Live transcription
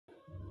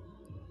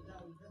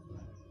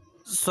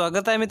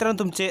स्वागत आहे मित्रांनो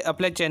तुमचे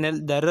आपल्या चॅनल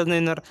दररोज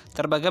नेणार।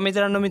 तर बघा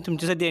मित्रांनो, मी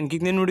तुमच्यासाठी आणखी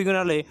एक नवीन व्हिडिओ घेऊन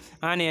आलो आहे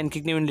आणि आणखी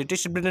एक नवीन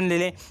लेटेस्ट अपडेट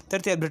आणलेले आहे।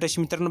 तर ते अपडेट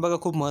अशी मित्रांनो बघा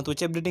खूप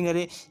महत्त्वाची अपडेटिंग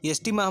आली।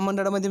 ST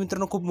महामंडळामध्ये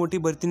मित्रांनो खूप मोठी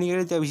भरती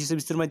निघाली, त्याविषयी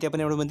सविस्तर माहिती आपण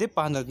यामध्ये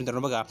पाहणार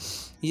मित्रांनो। बघा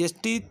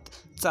ST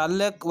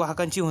चालक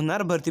वाहकांची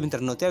होणार भरती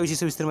मित्रांनो, त्याविषयी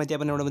सविस्तर माहिती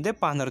आपण यामध्ये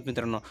पाहणार आहोत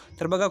मित्रांनो।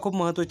 तर बघा खूप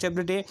महत्त्वाची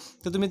अपडेट आहे।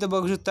 तर तुम्ही तर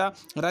बघू शकता,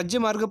 राज्य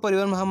मार्ग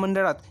परिवहन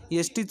महामंडळात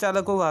ST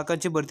चालक व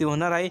वाहकांची भरती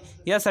होणार आहे।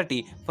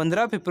 यासाठी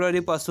 15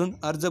 फेब्रुवारीपासून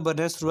अर्ज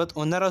भरण्यास सुरुवात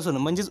होणार असून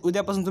म्हणजेच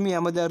उद्यापासून तुम्ही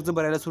यामध्ये अर्ज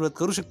भरायला सुरुवात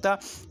करू शकता।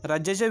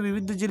 राज्याच्या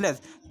विविध जिल्ह्यात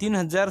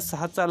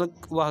 3006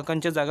 चालक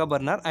वाहकांच्या जागा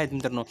भरणार आहेत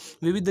मित्रांनो।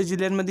 विविध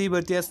जिल्ह्यांमध्ये ही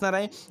भरती असणार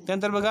आहे।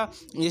 त्यानंतर बघा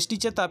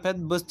STच्या ताफ्यात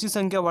बसची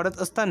संख्या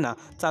वाढत असताना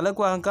चालक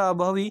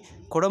वाहकाअभावी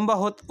खोळंबा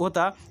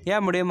होता,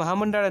 यामुळे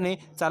महामंडळाने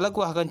चालक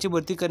वाहकांची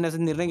भरती करण्याचा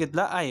निर्णय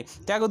घेतला आहे।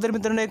 त्या अगोदर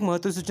मित्रांनो एक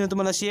महत्त्वाची सूचना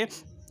तुम्हाला अशी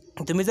आहे,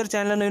 तुम्ही जर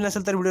चॅनलला नवीन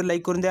असेल तर व्हिडिओ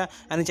लाईक करून द्या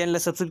आणि चॅनलला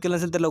सबस्क्राइब केलं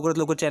नसेल तर लवकरात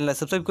लवकर चॅनलला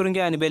सबस्क्राइब करून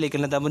घ्या आणि बेल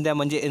आयकॉनला दाबून द्या,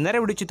 म्हणजे येणाऱ्या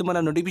व्हिडिओची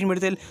तुम्हाला नोटिफिकेशन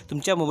मिळतील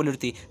तुमच्या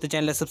मोबाईलवरती। तर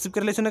चॅनलला सबस्क्राइब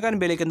करायला विसरू नका आणि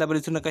बेल आयकॉन दाबायला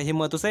विसरू नका, हे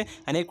महत्त्वाचं आहे।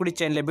 आणि एक वेळी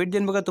चॅनलला भेट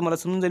देऊन बघा, तुम्हाला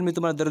समजून जाईल मी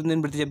तुम्हाला दररोज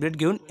नवीन भरतीची अपडेट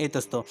घेऊन येत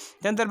असतो।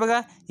 त्यानंतर बघा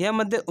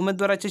यामध्ये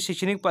उमेदवाराची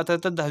शैक्षणिक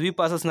पात्रता 10वी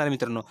पास असणार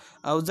मित्रांनो।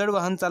 अवजड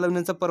वाहन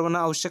चालवण्याचा परवाना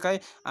आवश्यक आहे।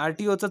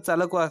 RTOचा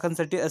चालक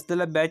वाहकांसाठी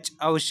असलेला बॅच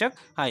आवश्यक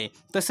आहे।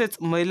 तसेच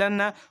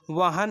महिलांना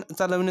वाहन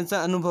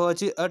चालवण्याचा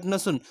अनुभवाची अट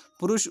नसून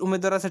पुरुष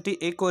उमेदवारासाठी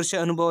 1 वर्ष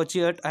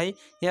अनुभवाची अट आहे।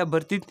 या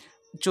भरतीत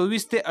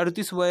 24 ते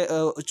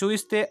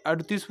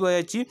 38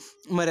 वयाची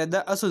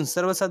मर्यादा असून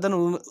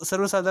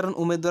सर्वसाधारण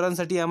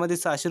उमेदवारांसाठी यामध्ये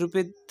 600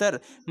 रुपये तर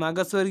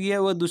मागासवर्गीय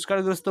व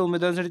दुष्काळग्रस्त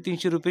उमेदवारांसाठी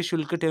 300 रुपये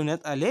शुल्क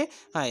ठेवण्यात आले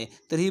आहे।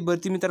 तर ही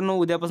भरती मित्रांनो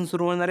उद्यापासून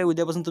सुरू होणार आहे।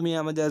 उद्यापासून तुम्ही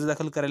यामध्ये अर्ज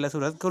दाखल करायला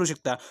सुरुवात करू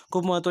शकता।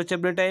 खूप महत्त्वाची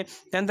अपडेट आहे।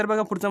 त्यानंतर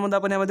बघा पुढचा मुद्दा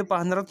आपण यामध्ये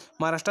पाहणार आहोत,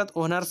 महाराष्ट्रात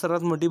होणार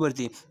सर्वात मोठी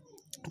भरती।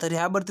 तर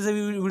ह्या भरतीचा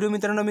व्हिडिओ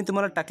मित्रांनो मी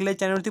तुम्हाला टाकल्या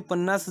चॅनलवरती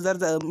 15,000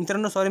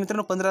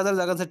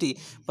 जागांसाठी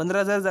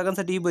 15,000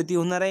 जागांसाठी ही भरती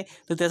होणार आहे।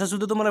 तर त्याचा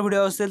सुद्धा तुम्हाला व्हिडिओ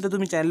असेल तर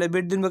तुम्ही चॅनलला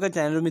भेट देऊन बघा।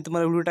 चॅनलवर मी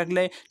तुम्हाला व्हिडिओ टाकला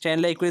आहे,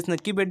 चॅनलला एक वेळेस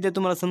नक्की भेट द्या,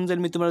 तुम्हाला समजेल।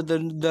 मी तुम्हाला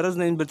दररोज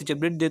नवीन भरतीची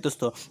अपडेट देत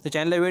असतो। तर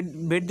चॅनलला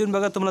भेट देऊन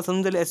बघा, तुम्हाला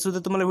समजेल, याचा सुद्धा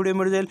तुम्हाला व्हिडिओ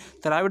मिळून जाईल।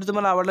 तर हा व्हिडिओ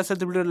तुम्हाला आवडला असेल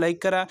तर व्हिडिओ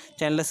लाईक करा,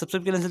 चॅनलला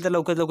सबस्क्राइब केलं नसेल तर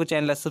लवकरात लवकर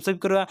चॅनलला सबस्क्राइब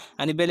करा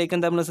आणि बेल आयकॉन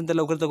दाबलं नसेल तर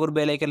लवकरात लवकर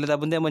बेल आयकॉनला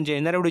दाबून द्या, म्हणजे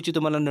येणाऱ्या व्हिडिओची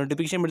तुम्हाला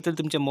नोटिफिकेशन मिळतील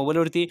तुमच्या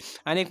मोबाईलवरती।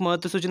 आणि एक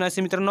महत्त्वाची सूचना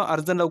असे मित्रांनो,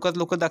 अर्ज लवकरात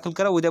लवकर दाखल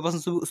करा,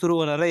 उद्यापासून सुरू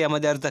होणार आहे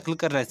यामध्ये अर्ज दाखल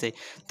करायचा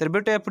आहे। तर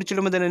भेटूया पुढच्या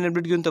व्हिडिओमध्ये नवीन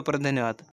अपडेट घेऊन, तोपर्यंत धन्यवाद।